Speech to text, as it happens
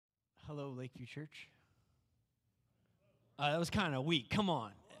Hello, Lakeview Church. That was kind of weak. Come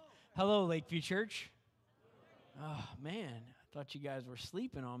on. Hello, Lakeview Church. Oh, man, I thought you guys were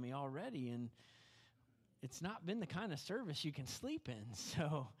sleeping on me already, and it's not been the kind of service you can sleep in,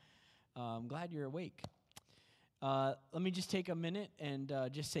 so I'm glad you're awake. Let me just take a minute and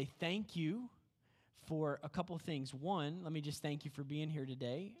just say thank you for a couple of things. One, let me just thank you for being here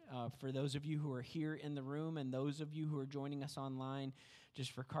today. For those of you who are here in the room and those of you who are joining us online,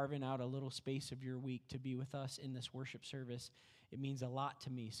 just for carving out a little space of your week to be with us in this worship service. It means a lot to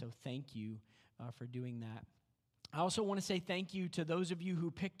me, so thank you for doing that. I also want to say thank you to those of you who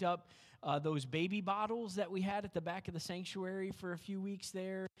picked up those baby bottles that we had at the back of the sanctuary for a few weeks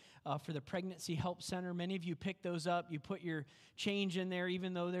there for the Pregnancy Help Center. Many of you picked those up. You put your change in there,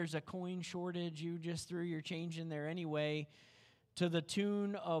 even though there's a coin shortage. You just threw your change in there anyway, to the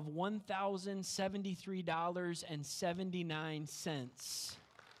tune of $1,073.79.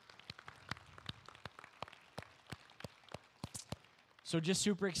 So just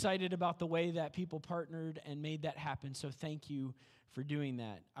super excited about the way that people partnered and made that happen. So thank you for doing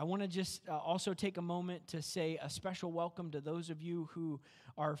that. I want to just also take a moment to say a special welcome to those of you who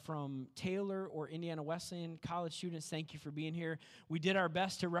are from Taylor or Indiana Wesleyan college students. Thank you for being here. We did our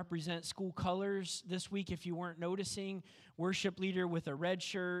best to represent school colors this week, if you weren't noticing. Worship leader with a red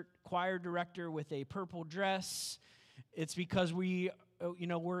shirt, choir director with a purple dress. It's because we're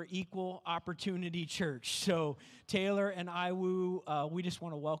equal opportunity church. So Taylor and IWU, we just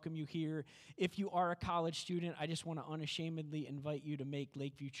want to welcome you here. If you are a college student, I just want to unashamedly invite you to make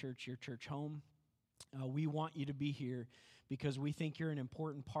Lakeview Church your church home. We want you to be here because we think you're an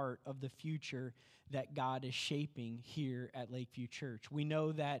important part of the future that God is shaping here at Lakeview Church. We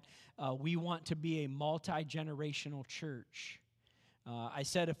know that we want to be a multi-generational church. I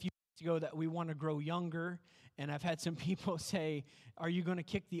said a few weeks ago that we want to grow younger, and I've had some people say, are you going to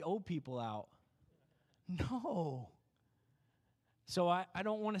kick the old people out? No. So I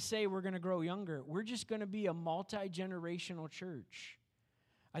don't want to say we're going to grow younger. We're just going to be a multi-generational church.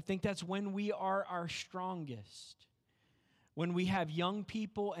 I think that's when we are our strongest. When we have young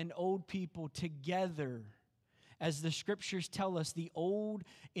people and old people together. As the scriptures tell us, the old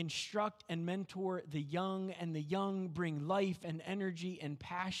instruct and mentor the young, and the young bring life and energy and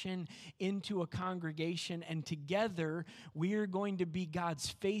passion into a congregation. And together, we are going to be God's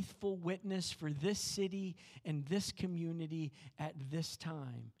faithful witness for this city and this community at this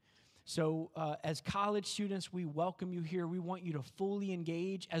time. So as college students, we welcome you here. We want you to fully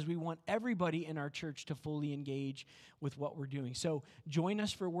engage, as we want everybody in our church to fully engage with what we're doing. So join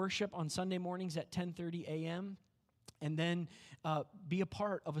us for worship on Sunday mornings at 10:30 a.m., and then be a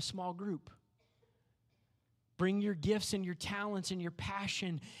part of a small group. Bring your gifts and your talents and your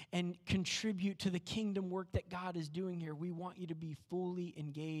passion and contribute to the kingdom work that God is doing here. We want you to be fully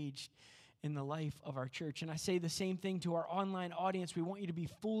engaged in the life of our church. And I say the same thing to our online audience. We want you to be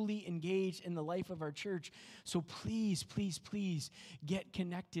fully engaged in the life of our church. So please, please, please get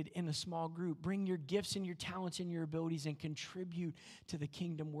connected in a small group. Bring your gifts and your talents and your abilities and contribute to the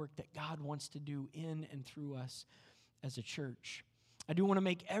kingdom work that God wants to do in and through us as a church. I do want to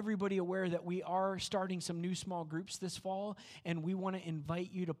make everybody aware that we are starting some new small groups this fall, and we want to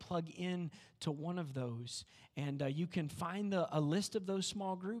invite you to plug in to one of those. And you can find a list of those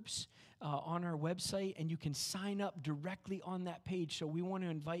small groups on our website, and you can sign up directly on that page. So we want to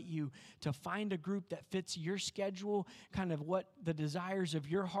invite you to find a group that fits your schedule, kind of what the desires of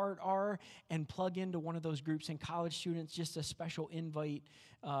your heart are, and plug into one of those groups. And college students, just a special invite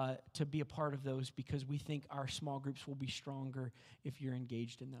to be a part of those, because we think our small groups will be stronger if you're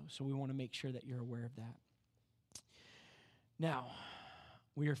engaged in those. So we want to make sure that you're aware of that. Now,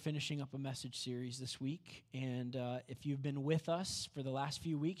 we are finishing up a message series this week, and if you've been with us for the last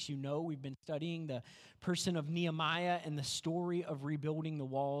few weeks, you know we've been studying the person of Nehemiah and the story of rebuilding the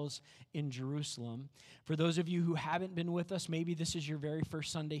walls in Jerusalem. For those of you who haven't been with us, maybe this is your very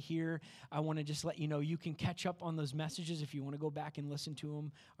first Sunday here, I want to just let you know you can catch up on those messages if you want to go back and listen to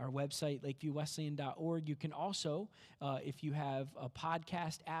them. Our website, lakeviewwesleyan.org. You can also, if you have a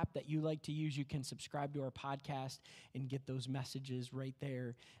podcast app that you like to use, you can subscribe to our podcast and get those messages right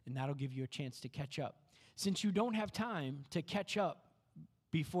there, and that'll give you a chance to catch up. Since you don't have time to catch up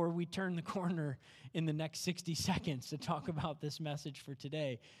before we turn the corner in the next 60 seconds to talk about this message for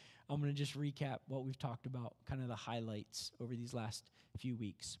today, I'm going to just recap what we've talked about, kind of the highlights over these last few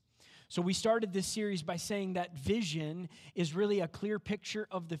weeks. So we started this series by saying that vision is really a clear picture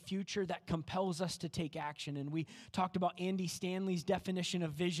of the future that compels us to take action. And we talked about Andy Stanley's definition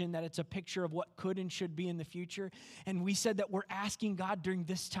of vision, that it's a picture of what could and should be in the future. And we said that we're asking God during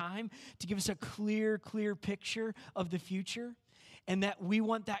this time to give us a clear picture of the future. And that we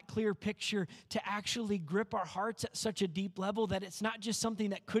want that clear picture to actually grip our hearts at such a deep level that it's not just something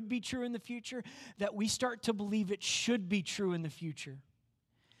that could be true in the future, that we start to believe it should be true in the future.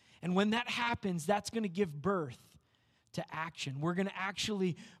 And when that happens, that's going to give birth to action. We're going to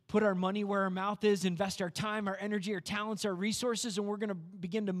actually put our money where our mouth is, invest our time, our energy, our talents, our resources, and we're going to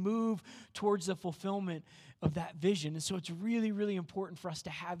begin to move towards the fulfillment of that vision. And so it's really, really important for us to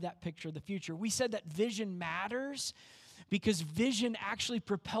have that picture of the future. We said that vision matters because vision actually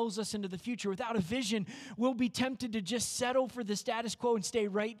propels us into the future. Without a vision, we'll be tempted to just settle for the status quo and stay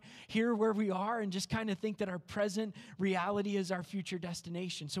right here where we are and just kind of think that our present reality is our future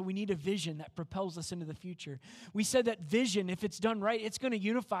destination. So we need a vision that propels us into the future. We said that vision, if it's done right, it's going to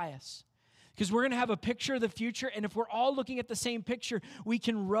unify us. Because we're going to have a picture of the future, and if we're all looking at the same picture, we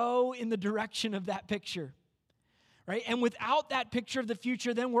can row in the direction of that picture. Right? And without that picture of the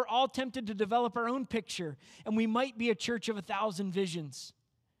future, then we're all tempted to develop our own picture. And we might be a church of 1,000 visions.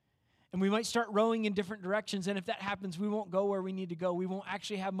 And we might start rowing in different directions. And if that happens, we won't go where we need to go. We won't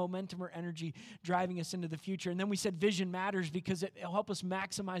actually have momentum or energy driving us into the future. And then we said vision matters because it'll help us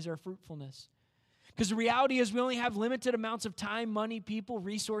maximize our fruitfulness. Because the reality is we only have limited amounts of time, money, people,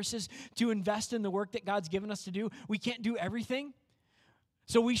 resources to invest in the work that God's given us to do. We can't do everything.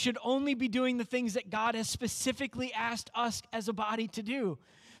 So we should only be doing the things that God has specifically asked us as a body to do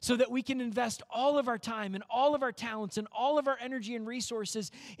so that we can invest all of our time and all of our talents and all of our energy and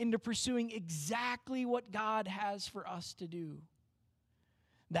resources into pursuing exactly what God has for us to do.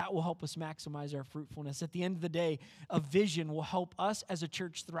 That will help us maximize our fruitfulness. At the end of the day, a vision will help us as a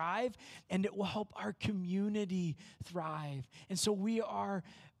church thrive, and it will help our community thrive. And so we are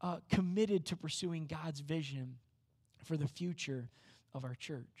committed to pursuing God's vision for the future of our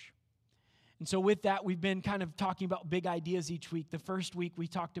church. And so with that, we've been kind of talking about big ideas each week. The first week, we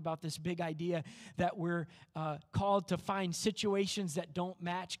talked about this big idea that we're called to find situations that don't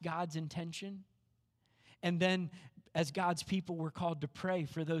match God's intention. And then as God's people, we're called to pray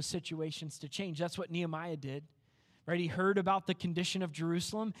for those situations to change. That's what Nehemiah did. Right? He heard about the condition of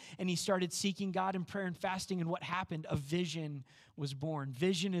Jerusalem, and he started seeking God in prayer and fasting. And what happened? A vision was born.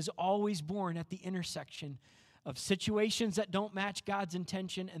 Vision is always born at the intersection of situations that don't match God's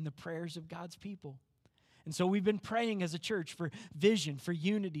intention and the prayers of God's people. And so we've been praying as a church for vision, for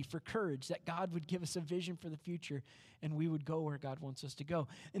unity, for courage, that God would give us a vision for the future and we would go where God wants us to go.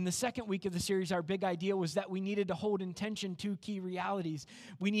 In the second week of the series, our big idea was that we needed to hold in tension two key realities.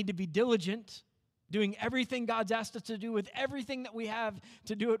 We need to be diligent, doing everything God's asked us to do with everything that we have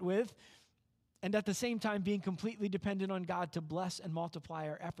to do it with, and at the same time, being completely dependent on God to bless and multiply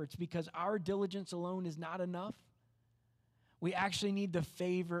our efforts, because our diligence alone is not enough. We actually need the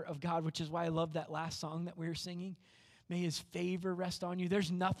favor of God, which is why I love that last song that we were singing. May his favor rest on you.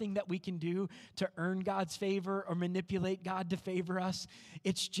 There's nothing that we can do to earn God's favor or manipulate God to favor us.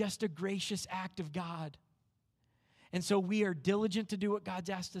 It's just a gracious act of God. And so we are diligent to do what God's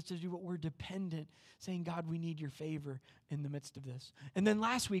asked us to do, but we're dependent, saying, God, we need your favor in the midst of this. And then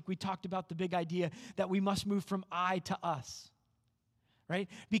last week, we talked about the big idea that we must move from I to us, right?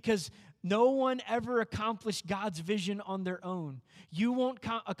 Because no one ever accomplished God's vision on their own. You won't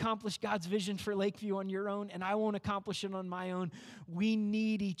accomplish God's vision for Lakeview on your own, and I won't accomplish it on my own. We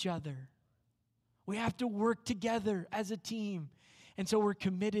need each other. We have to work together as a team. And so we're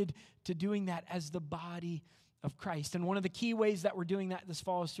committed to doing that as the body of Christ. And one of the key ways that we're doing that this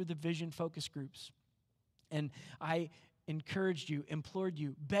fall is through the vision focus groups. And I encouraged you, implored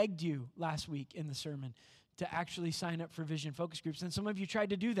you, begged you last week in the sermon to actually sign up for vision focus groups. And some of you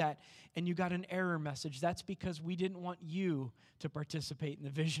tried to do that and you got an error message. That's because we didn't want you to participate in the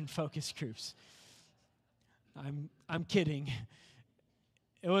vision focus groups. I'm kidding.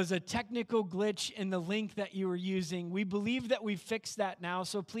 It was a technical glitch in the link that you were using. We believe that we fixed that now,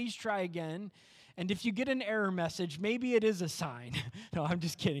 so please try again. And if you get an error message, maybe it is a sign. No, I'm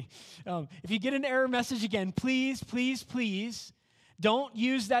just kidding. If you get an error message again, please, please, please, don't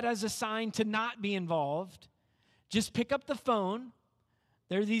use that as a sign to not be involved. Just pick up the phone.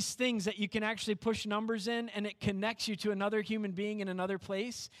 There are these things that you can actually push numbers in, and it connects you to another human being in another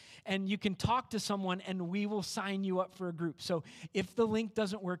place, and you can talk to someone, and we will sign you up for a group. So if the link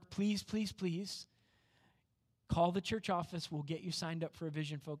doesn't work, please, please, please, call the church office. We'll get you signed up for a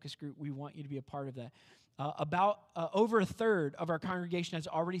vision focus group. We want you to be a part of that. Over a third of our congregation has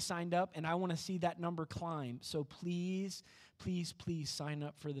already signed up, and I want to see that number climb. So please, please, please sign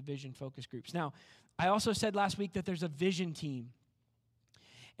up for the vision focus groups. Now, I also said last week that there's a vision team.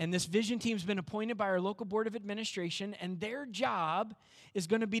 And this vision team's been appointed by our local board of administration, and their job is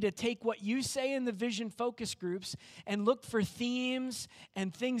going to be to take what you say in the vision focus groups and look for themes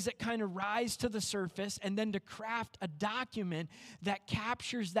and things that kind of rise to the surface, and then to craft a document that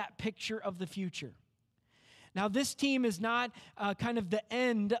captures that picture of the future. Now, this team is not kind of the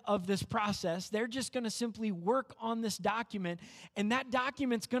end of this process. They're just going to simply work on this document, and that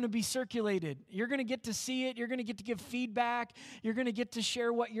document's going to be circulated. You're going to get to see it. You're going to get to give feedback. You're going to get to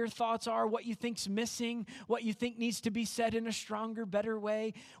share what your thoughts are, what you think's missing, what you think needs to be said in a stronger, better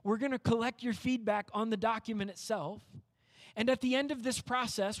way. We're going to collect your feedback on the document itself. And at the end of this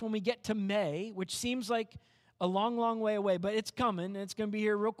process, when we get to May, which seems like a long, long way away, but it's coming, and it's going to be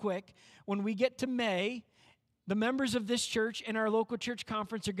here real quick. When we get to May, the members of this church and our local church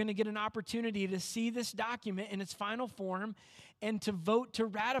conference are going to get an opportunity to see this document in its final form and to vote to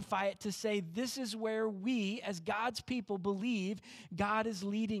ratify it, to say this is where we, as God's people, believe God is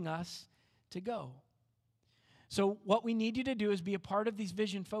leading us to go. So what we need you to do is be a part of these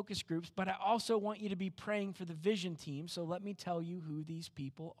vision focus groups, but I also want you to be praying for the vision team, so let me tell you who these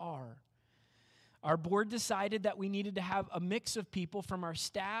people are. Our board decided that we needed to have a mix of people from our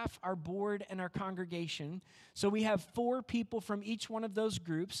staff, our board, and our congregation. So we have 4 people from each one of those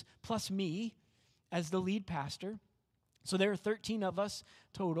groups, plus me as the lead pastor. So there are 13 of us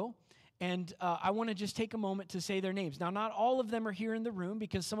total. And I want to just take a moment to say their names. Now, not all of them are here in the room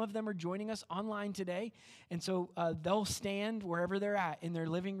because some of them are joining us online today. And so they'll stand wherever they're at in their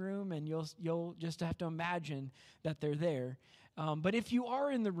living room, and you'll just have to imagine that they're there. But if you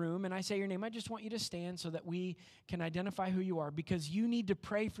are in the room and I say your name, I just want you to stand so that we can identify who you are, because you need to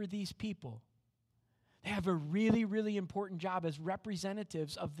pray for these people. They have a really, really important job as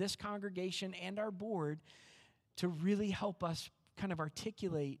representatives of this congregation and our board to really help us kind of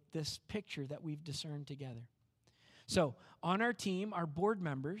articulate this picture that we've discerned together. So on our team, our board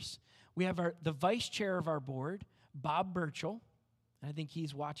members, we have the vice chair of our board, Bob Burchell. I think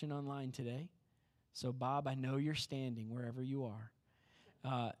he's watching online today. So, Bob, I know you're standing wherever you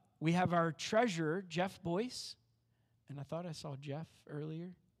are. We have our treasurer, Jeff Boyce. And I thought I saw Jeff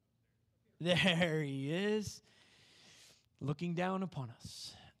earlier. There he is, looking down upon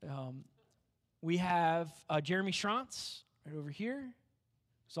us. We have Jeremy Schrantz right over here.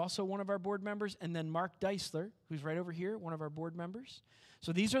 He's also one of our board members. And then Mark Deisler, who's right over here, one of our board members.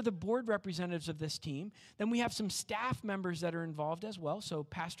 So these are the board representatives of this team. Then we have some staff members that are involved as well. So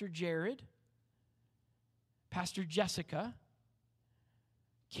Pastor Jared, Pastor Jessica,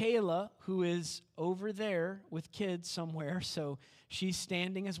 Kayla, who is over there with kids somewhere, so she's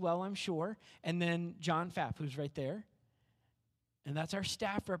standing as well, I'm sure, and then John Pfaff, who's right there. And that's our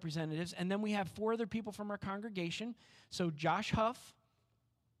staff representatives. And then we have 4 other people from our congregation. So Josh Huff,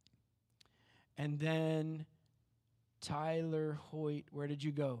 and then Tyler Hoyt. Where did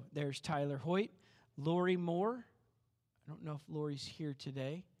you go? There's Tyler Hoyt. Lori Moore. I don't know if Lori's here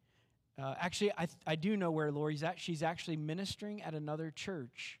today. Actually, I do know where Lori's at. She's actually ministering at another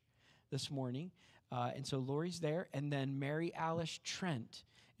church this morning. And so Lori's there. And then Mary Alice Trent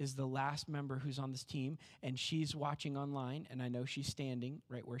is the last member who's on this team. And she's watching online. And I know she's standing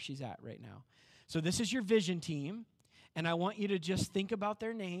right where she's at right now. So this is your vision team. And I want you to just think about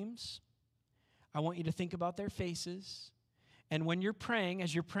their names. I want you to think about their faces. And when you're praying,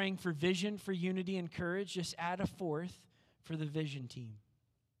 as you're praying for vision, for unity, and courage, just add a 4th for the vision team.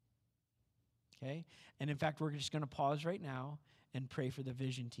 Okay? And in fact, we're just going to pause right now and pray for the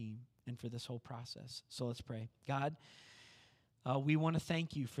vision team and for this whole process. So let's pray. God, we want to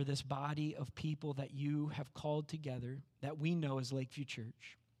thank you for this body of people that you have called together that we know as Lakeview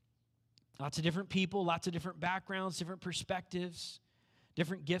Church. Lots of different people, lots of different backgrounds, different perspectives,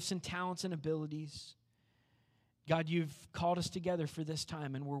 different gifts and talents and abilities. God, you've called us together for this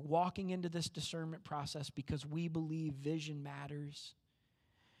time, and we're walking into this discernment process because we believe vision matters.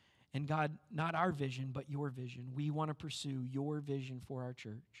 And God, not our vision, but your vision. We want to pursue your vision for our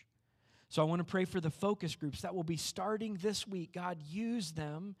church. So I want to pray for the focus groups that will be starting this week. God, use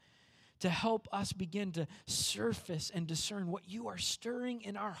them to help us begin to surface and discern what you are stirring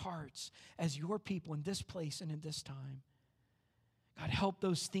in our hearts as your people in this place and in this time. God, help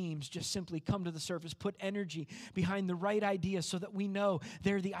those themes just simply come to the surface. Put energy behind the right ideas so that we know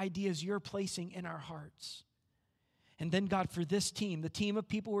they're the ideas you're placing in our hearts. And then, God, for this team, the team of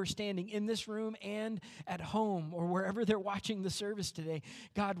people who are standing in this room and at home or wherever they're watching the service today,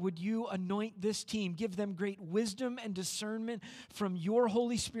 God, would you anoint this team, give them great wisdom and discernment from your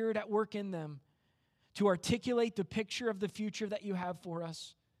Holy Spirit at work in them to articulate the picture of the future that you have for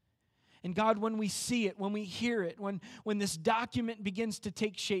us. And God, when we see it, when we hear it, when this document begins to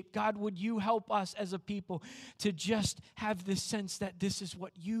take shape, God, would you help us as a people to just have this sense that this is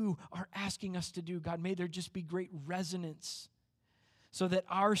what you are asking us to do. God, may there just be great resonance so that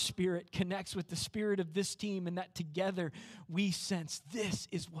our spirit connects with the spirit of this team and that together we sense this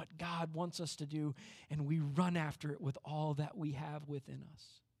is what God wants us to do, and we run after it with all that we have within us.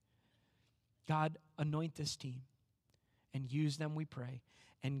 God, anoint this team and use them, we pray.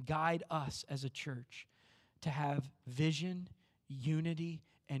 And guide us as a church to have vision, unity,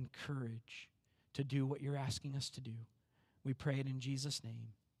 and courage to do what you're asking us to do. We pray it in Jesus' name.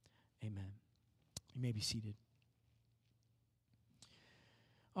 Amen. You may be seated.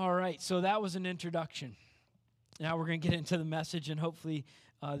 All right, so that was an introduction. Now we're going to get into the message, and hopefully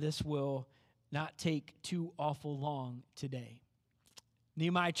this will not take too awful long today.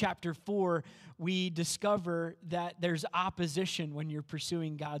 Nehemiah chapter 4, we discover that there's opposition when you're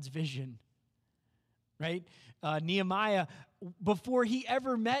pursuing God's vision, right? Nehemiah, before he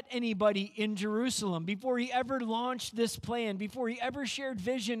ever met anybody in Jerusalem, before he ever launched this plan, before he ever shared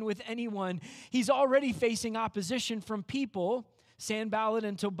vision with anyone, he's already facing opposition from people, Sanballat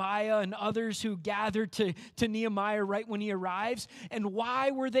and Tobiah and others who gathered to Nehemiah right when he arrives. And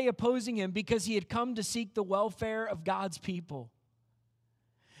why were they opposing him? Because he had come to seek the welfare of God's people.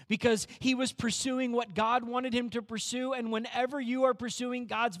 Because he was pursuing what God wanted him to pursue, and whenever you are pursuing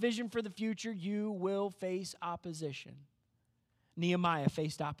God's vision for the future, you will face opposition. Nehemiah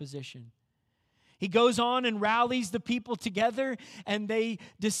faced opposition. He goes on and rallies the people together, and they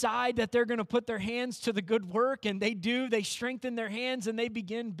decide that they're going to put their hands to the good work, and they do. They strengthen their hands, and they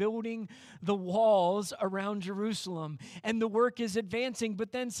begin building the walls around Jerusalem. And the work is advancing,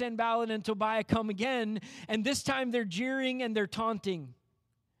 but then Sanballat and Tobiah come again, and this time they're jeering and they're taunting.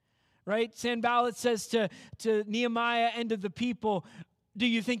 Right? Sanballat says to Nehemiah and to the people, do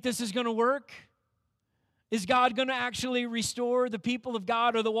you think this is going to work? Is God going to actually restore the people of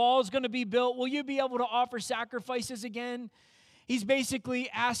God? Are the walls going to be built? Will you be able to offer sacrifices again? He's basically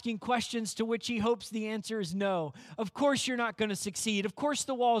asking questions to which he hopes the answer is no. Of course you're not going to succeed. Of course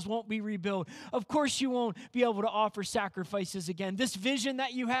the walls won't be rebuilt. Of course you won't be able to offer sacrifices again. This vision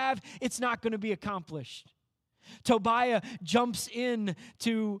that you have, it's not going to be accomplished. Tobiah jumps in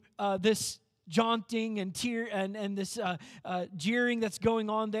to this jaunting and this jeering that's going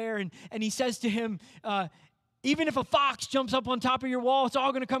on there, and he says to him, even if a fox jumps up on top of your wall, it's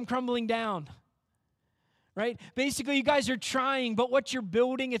all going to come crumbling down. Right? Basically, you guys are trying, but what you're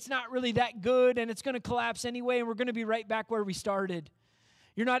building, it's not really that good, and it's going to collapse anyway, and we're going to be right back where we started.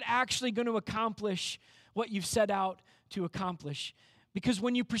 You're not actually going to accomplish what you've set out to accomplish. Because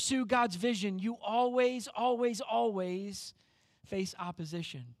when you pursue God's vision, you always, always, always face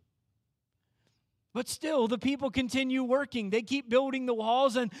opposition. But still, the people continue working. They keep building the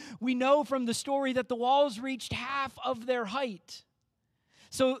walls, and we know from the story that the walls reached half of their height.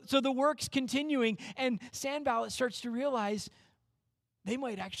 So the work's continuing, and Sanballat starts to realize they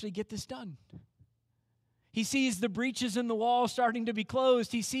might actually get this done. He sees the breaches in the wall starting to be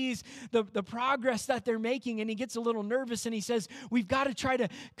closed. He sees the progress that they're making, and he gets a little nervous, and he says, we've got to try to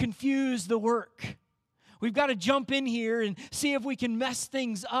confuse the work. We've got to jump in here and see if we can mess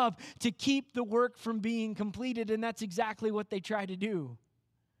things up to keep the work from being completed, and that's exactly what they try to do.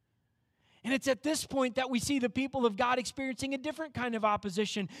 And it's at this point that we see the people of God experiencing a different kind of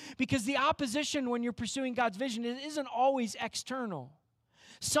opposition, because the opposition when you're pursuing God's vision isn't always external.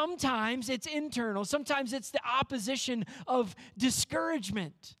 Sometimes it's internal. Sometimes it's the opposition of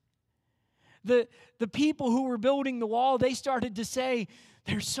discouragement. The people who were building the wall, they started to say,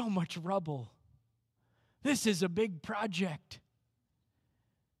 there's so much rubble. This is a big project.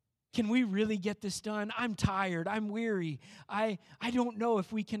 Can we really get this done? I'm tired. I'm weary. I don't know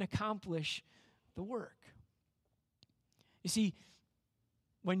if we can accomplish the work. You see,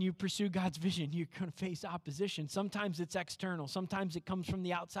 when you pursue God's vision, you're going to face opposition. Sometimes it's external. Sometimes it comes from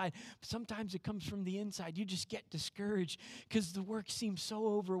the outside. But sometimes it comes from the inside. You just get discouraged because the work seems so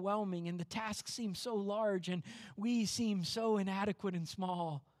overwhelming and the task seems so large and we seem so inadequate and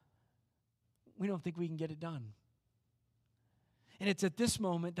small. We don't think we can get it done. And it's at this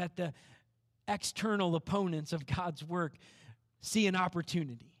moment that the external opponents of God's work see an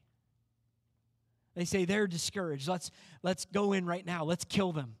opportunity. They say they're discouraged. Let's go in right now. Let's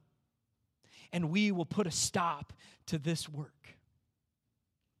kill them. And we will put a stop to this work.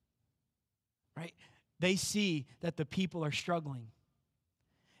 Right? They see that the people are struggling.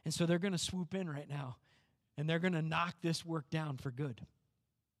 And so they're going to swoop in right now. And they're going to knock this work down for good.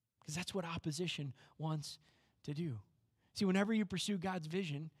 Because that's what opposition wants to do. See, whenever you pursue God's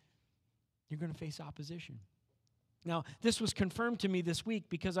vision, you're going to face opposition. Now, this was confirmed to me this week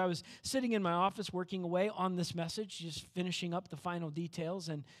because I was sitting in my office working away on this message, just finishing up the final details,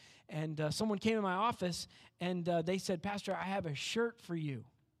 and someone came in my office, and they said, "Pastor, I have a shirt for you."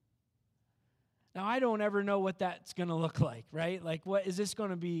 Now, I don't ever know what that's going to look like, right? Like, what is this going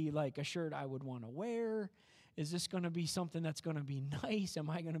to be, like a shirt I would want to wear? Is this going to be something that's going to be nice? Am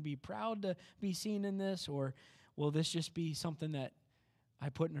I going to be proud to be seen in this? Or will this just be something that I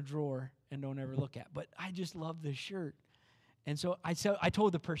put in a drawer and don't ever look at? But I just love this shirt. And so I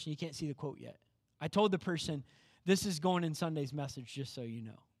told the person, you can't see the quote yet. I told the person, this is going in Sunday's message, just so you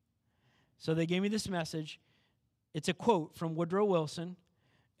know. So they gave me this message. It's a quote from Woodrow Wilson.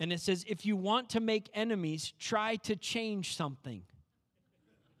 And it says, if you want to make enemies, try to change something.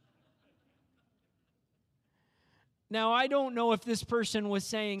 Now, I don't know if this person was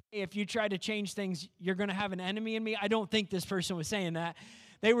saying, hey, if you try to change things, you're going to have an enemy in me. I don't think this person was saying that.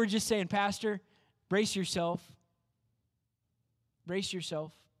 They were just saying, Pastor, brace yourself. Brace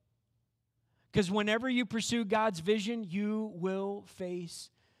yourself. Because whenever you pursue God's vision, you will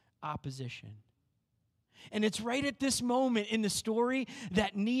face opposition. And it's right at this moment in the story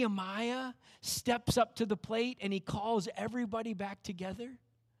that Nehemiah steps up to the plate and he calls everybody back together.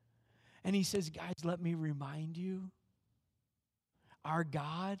 And he says, guys, let me remind you, our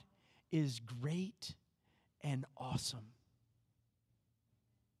God is great and awesome.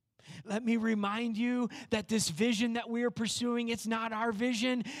 Let me remind you that this vision that we are pursuing, it's not our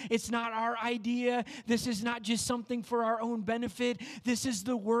vision. It's not our idea. This is not just something for our own benefit. This is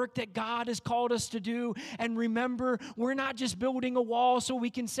the work that God has called us to do. And remember, we're not just building a wall so we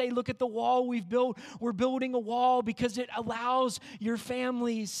can say, look at the wall we've built. We're building a wall because it allows your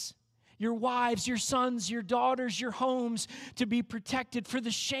families, your wives, your sons, your daughters, your homes to be protected, for the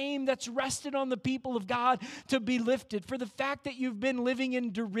shame that's rested on the people of God to be lifted, for the fact that you've been living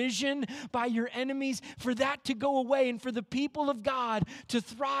in derision by your enemies, for that to go away, and for the people of God to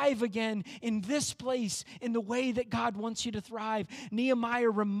thrive again in this place in the way that God wants you to thrive.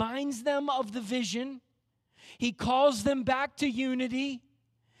 Nehemiah reminds them of the vision. He calls them back to unity,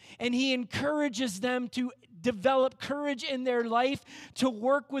 and he encourages them to develop courage in their life to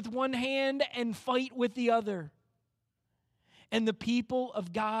work with one hand and fight with the other. And the people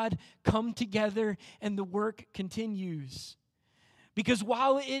of God come together and the work continues. Because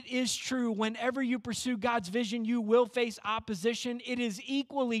while it is true, whenever you pursue God's vision, you will face opposition, it is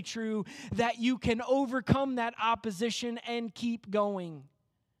equally true that you can overcome that opposition and keep going.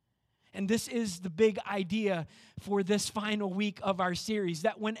 And this is the big idea for this final week of our series,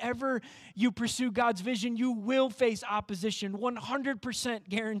 that whenever you pursue God's vision, you will face opposition, 100%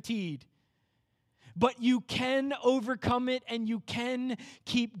 guaranteed. But you can overcome it and you can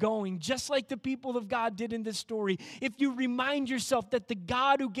keep going, just like the people of God did in this story. If you remind yourself that the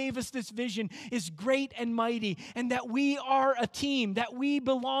God who gave us this vision is great and mighty, and that we are a team, that we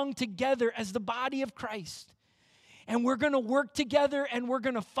belong together as the body of Christ. And we're going to work together, and we're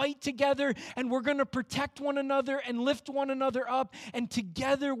going to fight together, and we're going to protect one another and lift one another up. And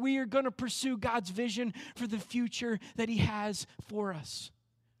together we are going to pursue God's vision for the future that He has for us.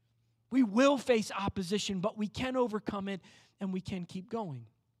 We will face opposition, but we can overcome it, and we can keep going.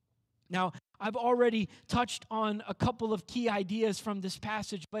 Now, I've already touched on a couple of key ideas from this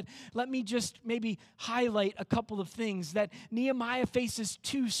passage, but let me just maybe highlight a couple of things. That Nehemiah faces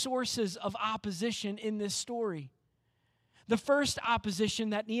two sources of opposition in this story. The first opposition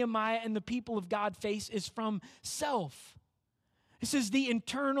that Nehemiah and the people of God face is from self. This is the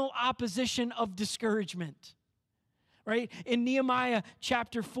internal opposition of discouragement, right? In Nehemiah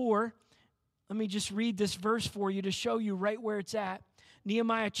chapter 4, let me just read this verse for you to show you right where it's at.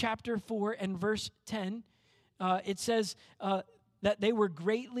 Nehemiah chapter 4 and verse 10, it says that they were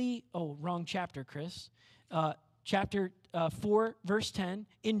greatly, wrong chapter, Chris. Chapter 4, verse 10,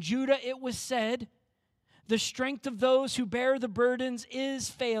 in Judah it was said, the strength of those who bear the burdens is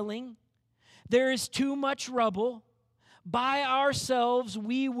failing. There is too much rubble. By ourselves,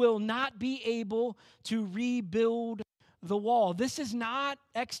 we will not be able to rebuild the wall. This is not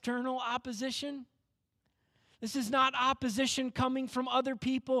external opposition. This is not opposition coming from other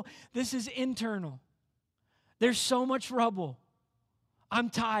people. This is internal. There's so much rubble. I'm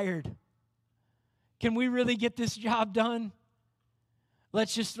tired. Can we really get this job done?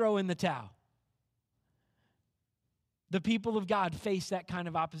 Let's just throw in the towel. The people of God faced that kind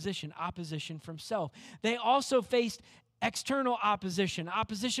of opposition from self. They also faced external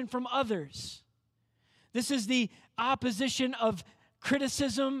opposition from others. This is the opposition of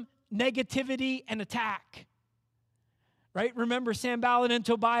criticism, negativity, and attack. Right? Remember Sanballat and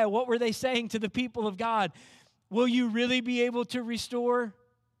Tobiah, what were they saying to the people of God? Will you really be able to restore?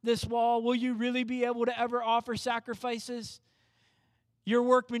 this wall? Will you really be able to ever offer sacrifices? Your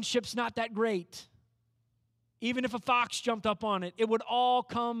workmanship's not that great. Even if a fox jumped up on it, it would all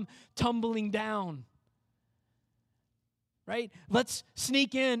come tumbling down. Right? Let's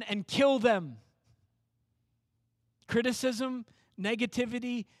sneak in and kill them. Criticism,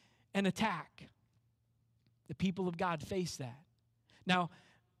 negativity, and attack. The people of God face that. Now,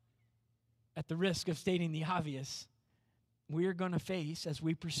 at the risk of stating the obvious, we're going to face, as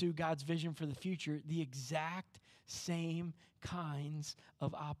we pursue God's vision for the future, the exact same kinds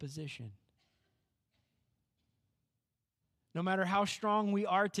of opposition. No matter how strong we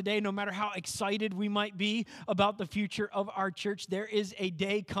are today, no matter how excited we might be about the future of our church, there is a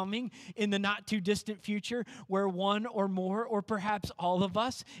day coming in the not too distant future where one or more, or perhaps all of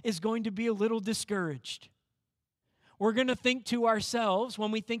us, is going to be a little discouraged. We're going to think to ourselves, when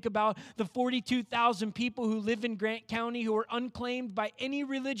we think about the 42,000 people who live in Grant County who are unclaimed by any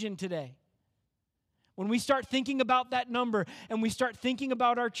religion today, when we start thinking about that number and we start thinking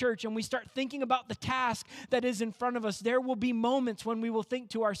about our church and we start thinking about the task that is in front of us, there will be moments when we will think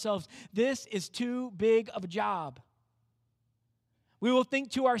to ourselves, this is too big of a job. We will think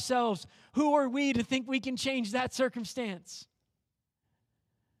to ourselves, who are we to think we can change that circumstance?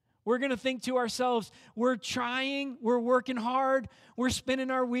 We're going to think to ourselves, we're trying, we're working hard, we're spinning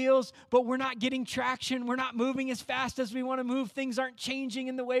our wheels, but we're not getting traction. We're not moving as fast as we want to move. Things aren't changing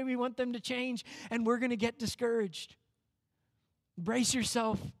in the way we want them to change, and we're going to get discouraged. Brace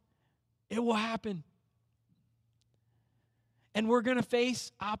yourself. It will happen. And we're going to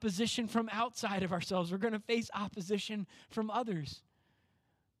face opposition from outside of ourselves. We're going to face opposition from others.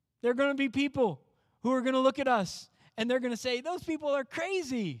 There are going to be people who are going to look at us, and they're going to say, those people are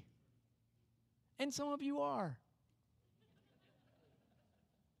crazy. And some of you are.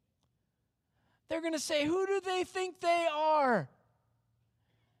 They're going to say, who do they think they are?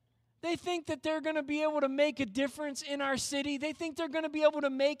 They think that they're going to be able to make a difference in our city. They think they're going to be able to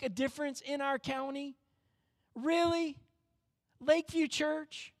make a difference in our county. Really? Lakeview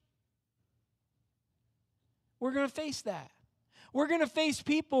Church? We're going to face that. We're going to face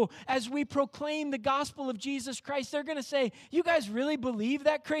people as we proclaim the gospel of Jesus Christ. They're going to say, you guys really believe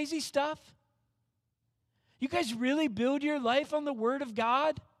that crazy stuff? You guys really build your life on the Word of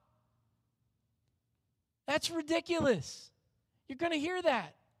God? That's ridiculous. You're going to hear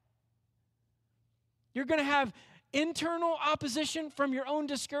that. You're going to have internal opposition from your own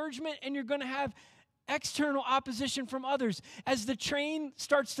discouragement, and you're going to have external opposition from others. As the train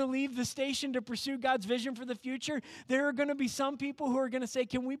starts to leave the station to pursue God's vision for the future, there are going to be some people who are going to say,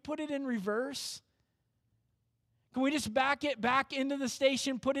 can we put it in reverse? Can we just back it back into the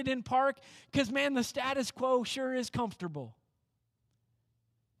station, put it in park? Because, man, the status quo sure is comfortable.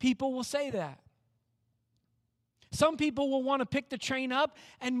 People will say that. Some people will want to pick the train up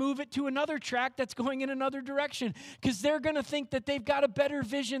and move it to another track that's going in another direction because they're going to think that they've got a better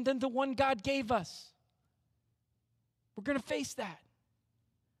vision than the one God gave us. We're going to face that.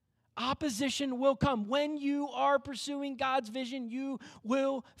 Opposition will come. When you are pursuing God's vision, you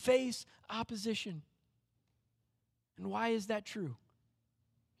will face opposition. And why is that true?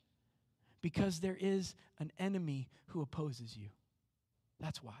 Because there is an enemy who opposes you.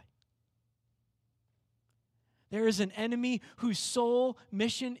 That's why. There is an enemy whose sole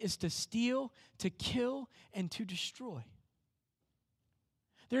mission is to steal, to kill, and to destroy.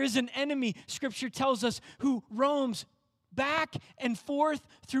 There is an enemy, Scripture tells us, who roams back and forth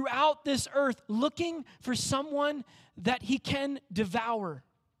throughout this earth looking for someone that he can devour.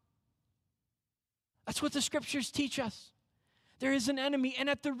 That's what the Scriptures teach us. There is an enemy, and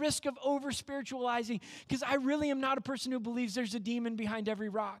at the risk of over-spiritualizing, because I really am not a person who believes there's a demon behind every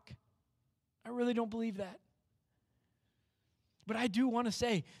rock. I really don't believe that. But I do want to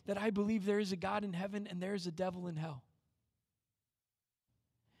say that I believe there is a God in heaven and there is a devil in hell.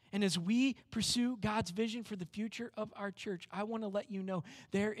 And as we pursue God's vision for the future of our church, I want to let you know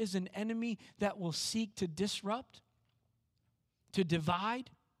there is an enemy that will seek to disrupt, to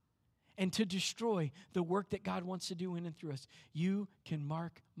divide, and to destroy the work that God wants to do in and through us. You can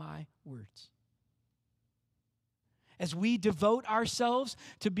mark my words. As we devote ourselves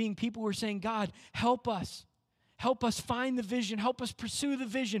to being people who are saying, God, help us. Help us find the vision. Help us pursue the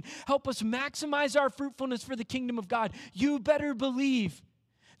vision. Help us maximize our fruitfulness for the kingdom of God. You better believe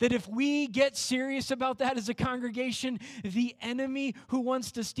that if we get serious about that as a congregation, the enemy who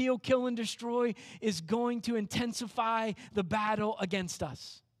wants to steal, kill, and destroy is going to intensify the battle against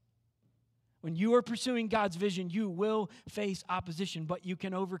us. When you are pursuing God's vision, you will face opposition, but you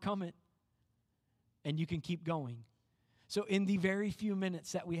can overcome it and you can keep going. So in the very few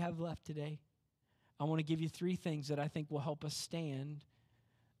minutes that we have left today, I want to give you 3 things that I think will help us stand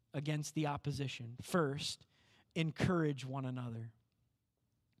against the opposition. First, encourage one another.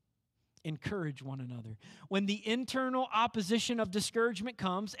 Encourage one another. When the internal opposition of discouragement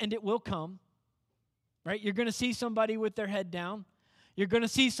comes, and it will come, right? You're going to see somebody with their head down. You're going to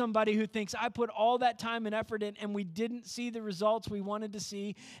see somebody who thinks, I put all that time and effort in, and we didn't see the results we wanted to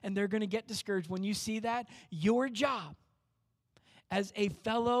see, and they're going to get discouraged. When you see that, your job as a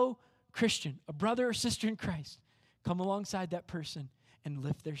fellow Christian, a brother or sister in Christ, come alongside that person and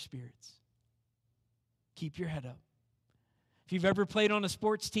lift their spirits. Keep your head up. If you've ever played on a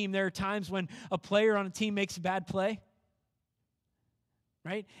sports team, there are times when a player on a team makes a bad play,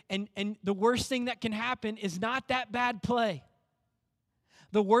 right? And the worst thing that can happen is not that bad play.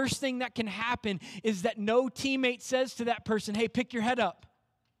 The worst thing that can happen is that no teammate says to that person, hey, pick your head up.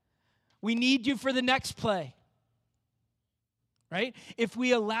 We need you for the next play. Right? If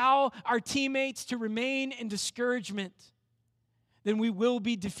we allow our teammates to remain in discouragement, then we will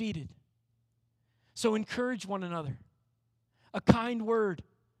be defeated. So encourage one another. A kind word,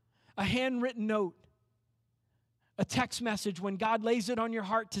 a handwritten note, a text message when God lays it on your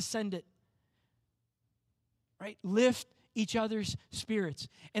heart to send it. Right? Lift each other's spirits.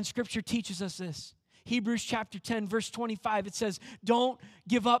 And Scripture teaches us this. Hebrews chapter 10, verse 25, it says, don't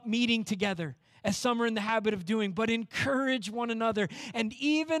give up meeting together, as some are in the habit of doing, but encourage one another, and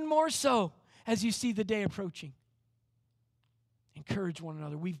even more so as you see the day approaching. Encourage one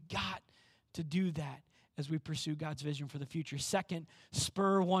another. We've got to do that as we pursue God's vision for the future. Second,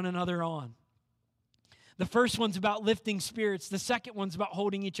 spur one another on. The first one's about lifting spirits. The second one's about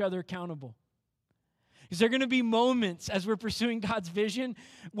holding each other accountable. Is there going to be moments as we're pursuing God's vision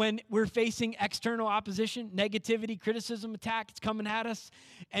when we're facing external opposition, negativity, criticism, attack? It's coming at us.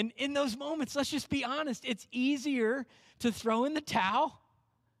 And in those moments, let's just be honest, it's easier to throw in the towel,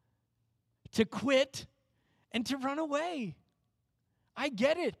 to quit, and to run away. I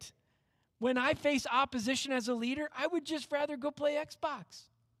get it. When I face opposition as a leader, I would just rather go play Xbox.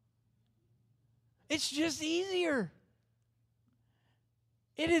 It's just easier.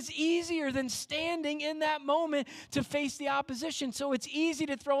 It is easier than standing in that moment to face the opposition. So it's easy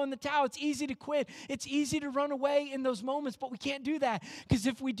to throw in the towel. It's easy to quit. It's easy to run away in those moments, but we can't do that. Because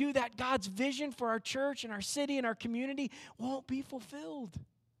if we do that, God's vision for our church and our city and our community won't be fulfilled.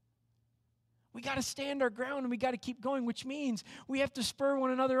 We got to stand our ground and we got to keep going, which means we have to spur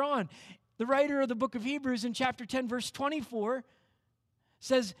one another on. The writer of the book of Hebrews in chapter 10, verse 24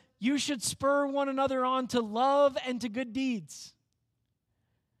 says, you should spur one another on to love and to good deeds.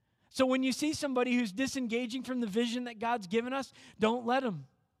 So when you see somebody who's disengaging from the vision that God's given us, don't let them.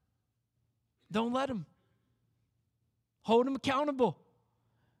 Don't let them. Hold them accountable.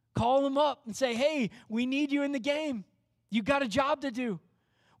 Call them up and say, hey, we need you in the game. You got a job to do.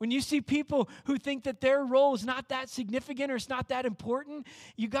 When you see people who think that their role is not that significant or it's not that important,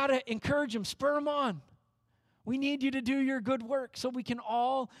 you got to encourage them, spur them on. We need you to do your good work so we can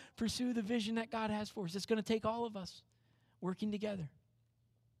all pursue the vision that God has for us. It's going to take all of us working together.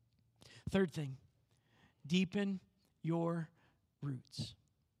 Third thing, deepen your roots.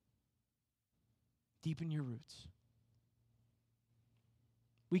 Deepen your roots.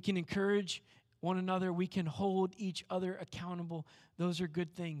 We can encourage one another. We can hold each other accountable. Those are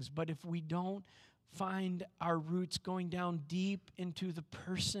good things. But if we don't find our roots going down deep into the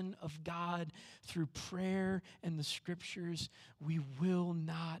person of God through prayer and the Scriptures, we will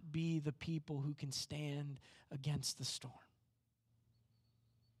not be the people who can stand against the storm.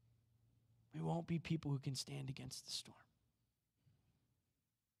 We won't be people who can stand against the storm.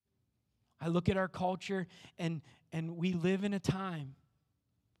 I look at our culture, and we live in a time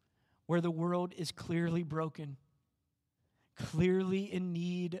where the world is clearly broken, clearly in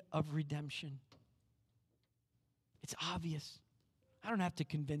need of redemption. It's obvious. I don't have to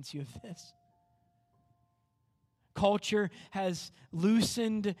convince you of this. Culture has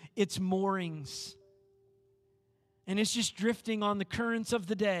loosened its moorings, and it's just drifting on the currents of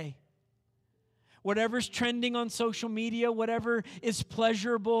the day. Whatever's trending on social media, whatever is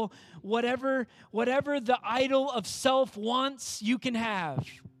pleasurable, whatever the idol of self wants, you can have.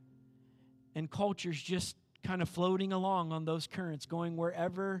 And culture's just kind of floating along on those currents, going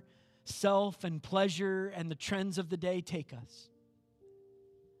wherever self and pleasure and the trends of the day take us.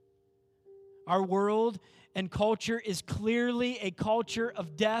 Our world and culture is clearly a culture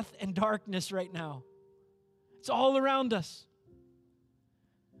of death and darkness right now. It's all around us.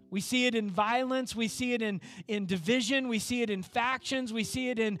 We see it in violence. We see it in division. We see it in factions. We see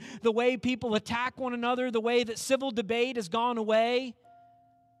it in the way people attack one another, the way that civil debate has gone away,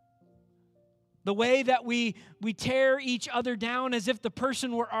 the way that we tear each other down as if the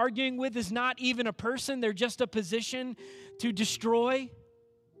person we're arguing with is not even a person. They're just a position to destroy.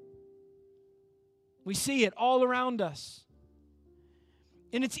 We see it all around us.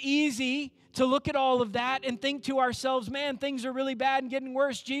 And it's easy to look at all of that and think to ourselves, man, things are really bad and getting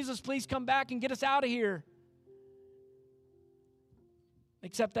worse. Jesus, please come back and get us out of here.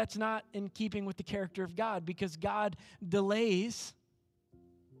 Except that's not in keeping with the character of God, because God delays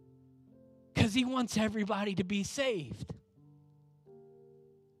because He wants everybody to be saved.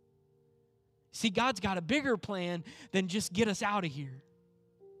 See, God's got a bigger plan than just get us out of here.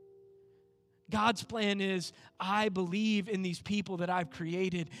 God's plan is, I believe in these people that I've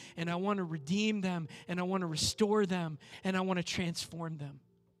created, and I want to redeem them, and I want to restore them, and I want to transform them.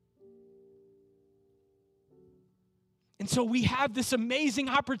 And so we have this amazing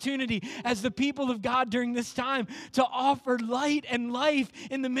opportunity as the people of God during this time to offer light and life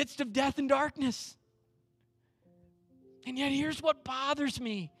in the midst of death and darkness. And yet here's what bothers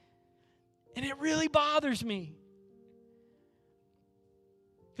me, and it really bothers me.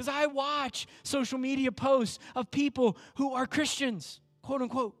 Because I watch social media posts of people who are Christians, quote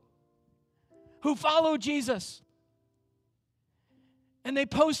unquote, who follow Jesus. And they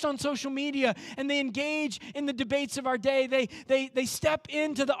post on social media and they engage in the debates of our day. They step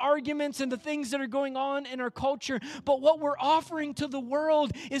into the arguments and the things that are going on in our culture. But what we're offering to the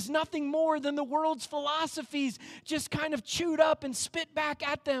world is nothing more than the world's philosophies just kind of chewed up and spit back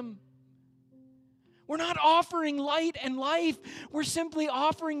at them. We're not offering light and life. We're simply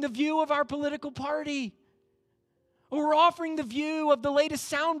offering the view of our political party. Or we're offering the view of the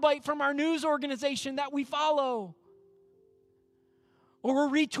latest soundbite from our news organization that we follow. Or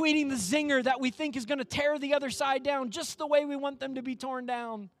we're retweeting the zinger that we think is going to tear the other side down just the way we want them to be torn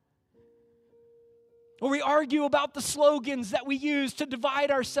down. Or we argue about the slogans that we use to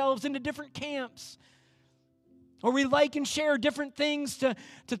divide ourselves into different camps. Or we like and share different things to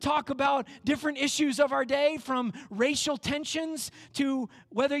talk about different issues of our day, from racial tensions to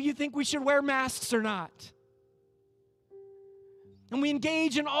whether you think we should wear masks or not. And we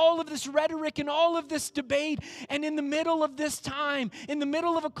engage in all of this rhetoric and all of this debate. And in the middle of this time, in the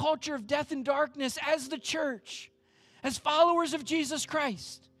middle of a culture of death and darkness, as the church, as followers of Jesus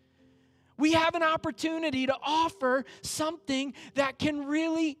Christ, we have an opportunity to offer something that can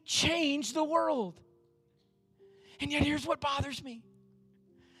really change the world. And yet here's what bothers me.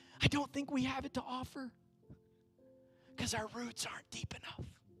 I don't think we have it to offer because our roots aren't deep enough.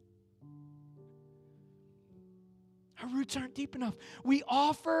 Our roots aren't deep enough. We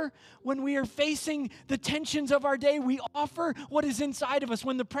offer when we are facing the tensions of our day. We offer what is inside of us.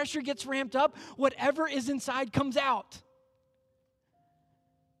 When the pressure gets ramped up, whatever is inside comes out.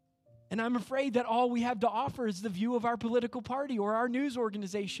 And I'm afraid that all we have to offer is the view of our political party or our news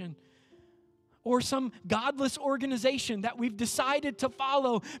organization or some godless organization that we've decided to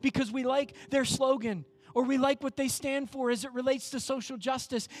follow because we like their slogan or we like what they stand for as it relates to social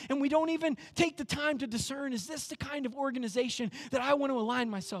justice. And we don't even take the time to discern, is this the kind of organization that I want to align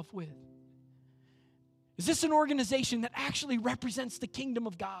myself with? Is this an organization that actually represents the kingdom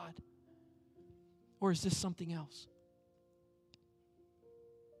of God? Or is this something else?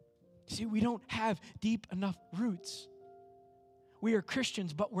 See, we don't have deep enough roots. We are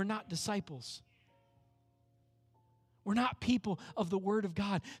Christians, but we're not disciples. We're not people of the Word of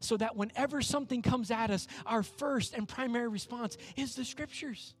God, so that whenever something comes at us, our first and primary response is the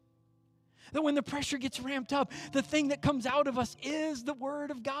Scriptures. That when the pressure gets ramped up, the thing that comes out of us is the Word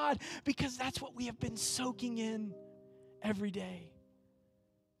of God, because that's what we have been soaking in every day.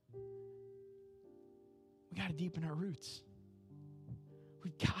 We got to deepen our roots.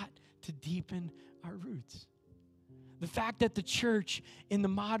 We've got to deepen our roots. The fact that the church in the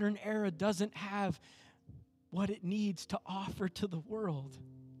modern era doesn't have what it needs to offer to the world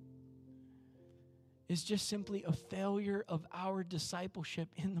is just simply a failure of our discipleship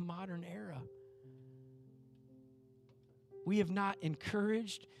in the modern era. We have not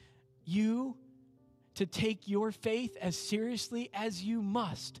encouraged you to take your faith as seriously as you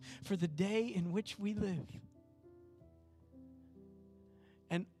must for the day in which we live.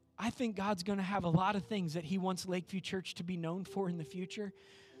 And I think God's going to have a lot of things that He wants Lakeview Church to be known for in the future.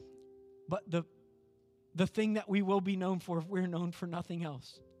 But the thing that we will be known for, if we're known for nothing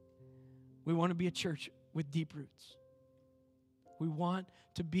else, we want to be a church with deep roots. We want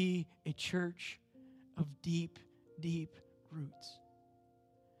to be a church of deep, deep roots.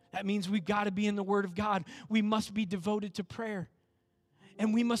 That means we've got to be in the Word of God. We must be devoted to prayer.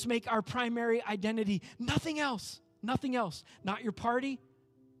 And we must make our primary identity nothing else. Nothing else. Not your party,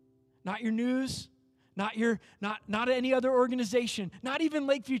 not your news, not any other organization, not even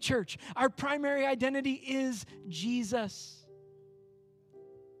Lakeview Church. Our primary identity is Jesus.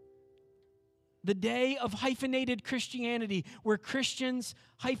 The day of hyphenated Christianity, where Christians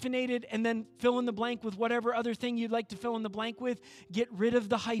hyphenated and then fill in the blank with whatever other thing you'd like to fill in the blank with. Get rid of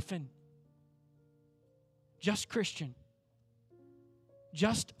the hyphen. Just Christian.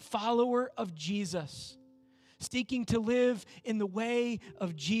 Just follower of Jesus. Seeking to live in the way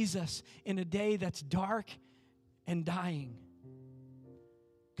of Jesus in a day that's dark and dying.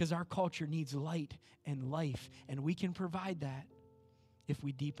 Because our culture needs light and life, and we can provide that if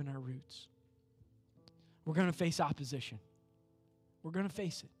we deepen our roots. We're going to face opposition. We're going to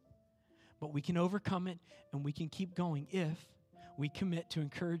face it. But we can overcome it, and we can keep going if we commit to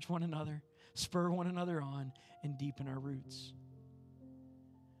encourage one another, spur one another on, and deepen our roots.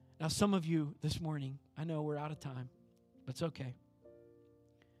 Now, some of you this morning, I know we're out of time, but it's okay.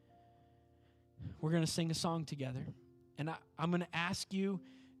 We're going to sing a song together, and I'm going to ask you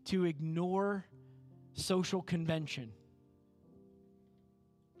to ignore social convention.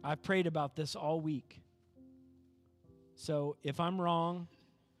 I've prayed about this all week. So if I'm wrong,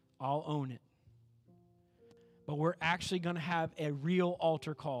 I'll own it. But we're actually going to have a real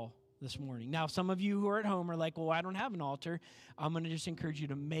altar call this morning. Now, some of you who are at home are like, well, I don't have an altar. I'm going to just encourage you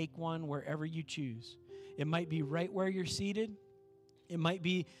to make one wherever you choose. It might be right where you're seated. It might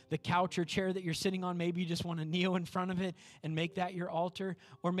be the couch or chair that you're sitting on. Maybe you just want to kneel in front of it and make that your altar.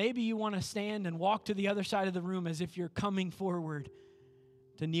 Or maybe you want to stand and walk to the other side of the room as if you're coming forward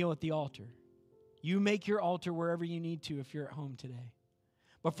to kneel at the altar. You make your altar wherever you need to if you're at home today.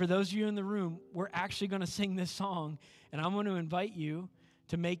 But for those of you in the room, we're actually going to sing this song, and I'm going to invite you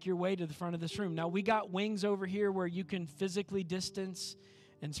to make your way to the front of this room. Now, we got wings over here where you can physically distance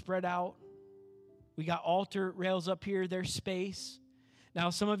and spread out. We got altar rails up here. There's space.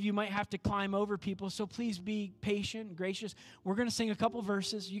 Now, some of you might have to climb over people, so please be patient and gracious. We're going to sing a couple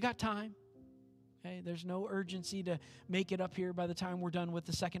verses. You got time. Okay? There's no urgency to make it up here by the time we're done with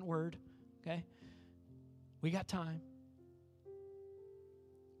the second word. Okay? We got time.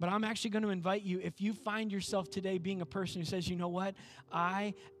 But I'm actually going to invite you, if you find yourself today being a person who says, you know what,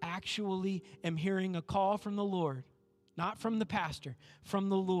 I actually am hearing a call from the Lord, not from the pastor, from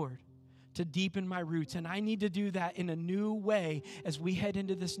the Lord, to deepen my roots. And I need to do that in a new way as we head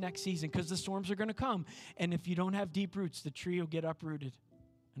into this next season, because the storms are going to come. And if you don't have deep roots, the tree will get uprooted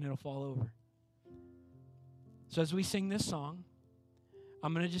and it'll fall over. So as we sing this song,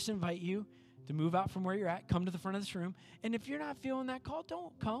 I'm going to just invite you to move out from where you're at, come to the front of this room. And if you're not feeling that call,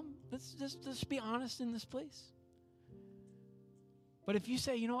 don't come. Let's just be honest in this place. But if you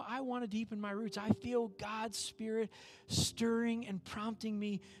say, you know, I want to deepen my roots, I feel God's Spirit stirring and prompting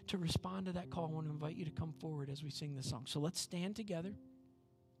me to respond to that call, I want to invite you to come forward as we sing this song. So let's stand together.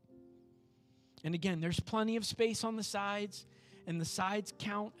 And again, there's plenty of space on the sides, and the sides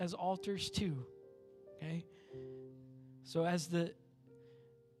count as altars too. Okay? So as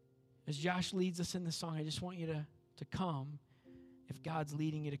Josh leads us in the song, I just want you to come if God's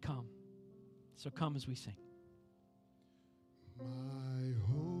leading you to come. So come as we sing. My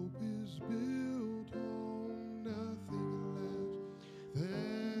hope is built on nothing less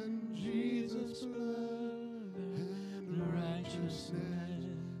than Jesus' blood and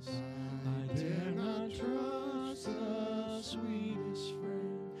righteousness. I dare not trust the sweetest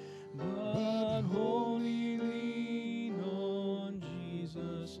friend, but wholly lean on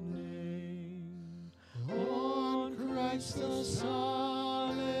Jesus' name. On Christ the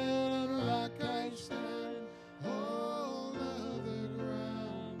solid rock I stand. All other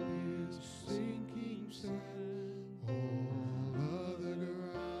ground is sinking sand. All other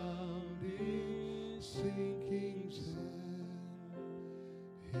ground is sinking sand.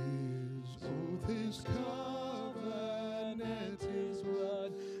 His oath, His covenant, His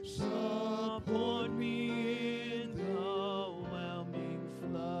blood support me in the whelming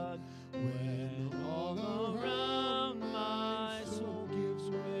flood. When all around my soul gives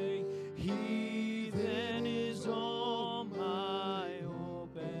way, He then is all my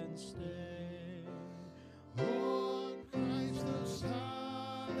hope and stay. On Christ the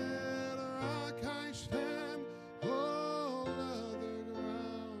solid rock I stand. All other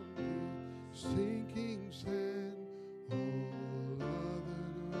ground is sinking sand. All other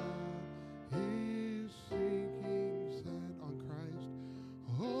ground is sinking sand.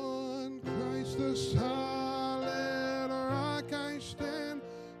 On Christ the solid rock I stand.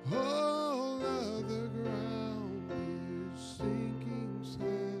 All other ground is sinking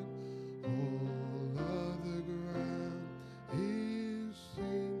sand. All other ground is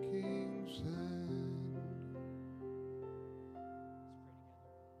sinking sand.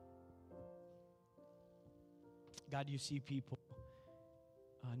 God, you see people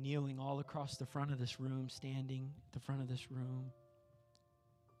kneeling all across the front of this room, standing at the front of this room.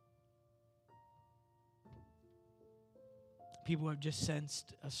 People have just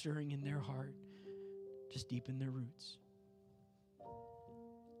sensed a stirring in their heart, just deep in their roots.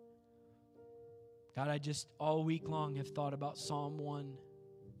 God, I just all week long have thought about Psalm 1,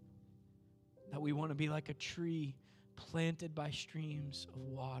 that we want to be like a tree planted by streams of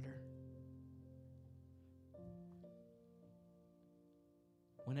water.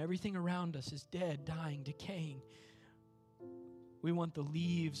 When everything around us is dead, dying, decaying, we want the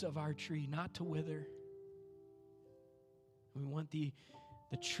leaves of our tree not to wither. We want the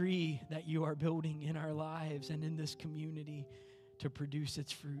tree that you are building in our lives and in this community to produce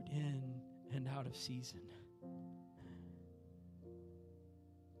its fruit in and out of season.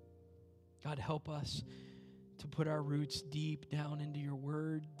 God, help us to put our roots deep down into your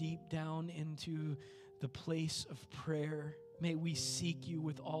word, deep down into the place of prayer. May we seek you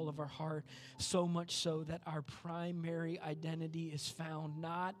with all of our heart, so much so that our primary identity is found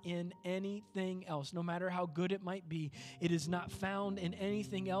not in anything else. No matter how good it might be, it is not found in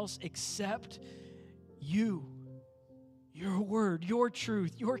anything else except you, your word, your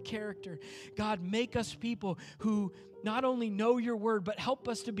truth, your character. God, make us people who not only know your word, but help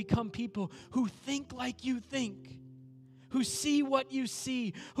us to become people who think like you think, who see what you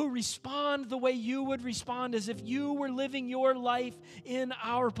see, who respond the way you would respond as if you were living your life in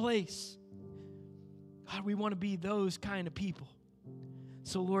our place. God, we want to be those kind of people.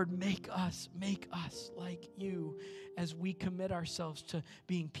 So Lord, make us like you as we commit ourselves to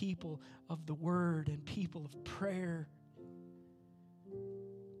being people of the word and people of prayer.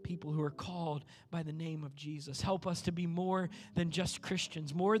 People who are called by the name of Jesus. Help us to be more than just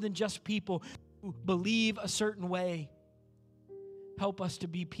Christians, more than just people who believe a certain way. Help us to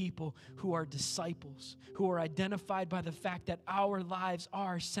be people who are disciples, who are identified by the fact that our lives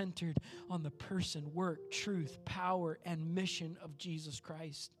are centered on the person, work, truth, power, and mission of Jesus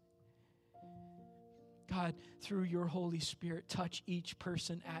Christ. God, through your Holy Spirit, touch each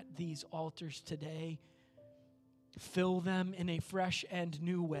person at these altars today. Fill them in a fresh and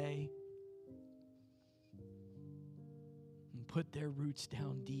new way. And put their roots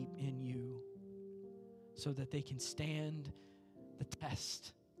down deep in you so that they can stand the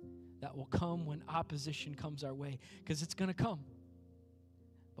test that will come when opposition comes our way, because it's going to come.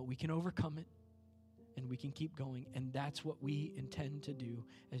 But we can overcome it and we can keep going, and that's what we intend to do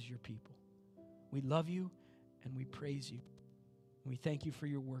as your people. We love you and we praise you. We thank you for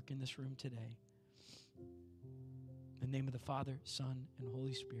your work in this room today. In the name of the Father, Son, and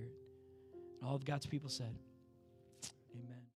Holy Spirit. All of God's people said,